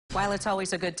While it's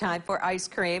always a good time for ice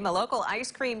cream, a local ice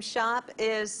cream shop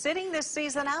is sitting this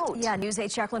season out. Yeah, News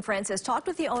 8's Jacqueline Francis talked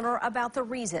with the owner about the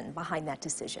reason behind that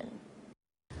decision.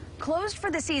 Closed for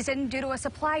the season due to a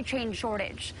supply chain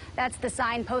shortage. That's the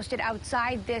sign posted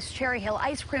outside this Cherry Hill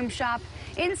ice cream shop.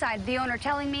 Inside, the owner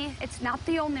telling me it's not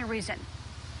the only reason.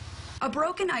 A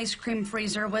broken ice cream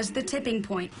freezer was the tipping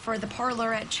point for the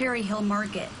Parlor at Cherry Hill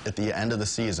Market. At the end of the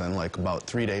season, like about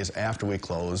 3 days after we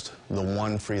closed, the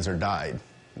one freezer died,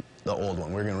 the old one.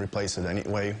 We were going to replace it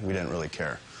anyway. We didn't really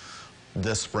care.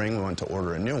 This spring, we went to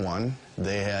order a new one.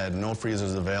 They had no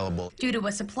freezers available. Due to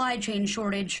a supply chain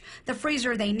shortage, the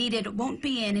freezer they needed won't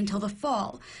be in until the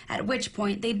fall, at which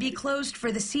point they'd be closed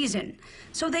for the season.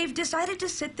 So they've decided to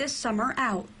sit this summer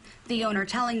out. The owner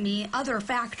telling me other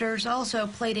factors also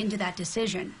played into that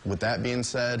decision. With that being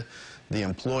said, the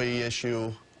employee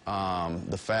issue,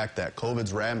 the fact that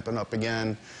COVID's ramping up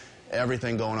again,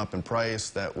 everything going up in price,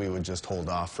 that we would just hold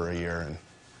off for a year and,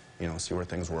 see where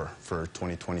things were for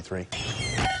 2023.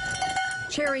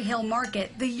 Cherry Hill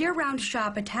Market, the year-round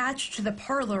shop attached to the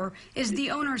Parlor, is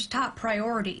the owner's top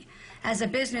priority. As a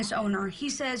business owner, he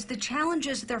says the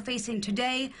challenges they're facing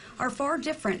today are far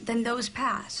different than those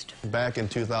past. Back in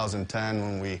 2010,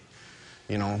 when we,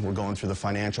 were going through the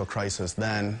financial crisis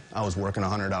then, I was working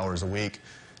 100 hours a week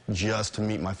just to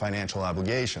meet my financial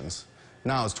obligations.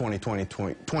 Now it's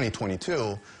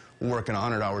 2022, working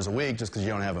 100 hours a week just because you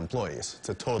don't have employees. It's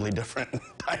a totally different,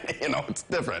 it's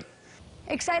different.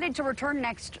 Excited to return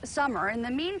next summer. In the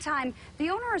meantime, the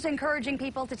owner is encouraging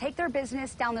people to take their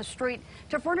business down the street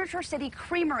to Furniture City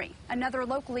Creamery, another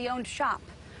locally owned shop.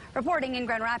 Reporting in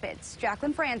Grand Rapids,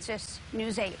 Jacqueline Francis,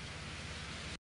 News 8.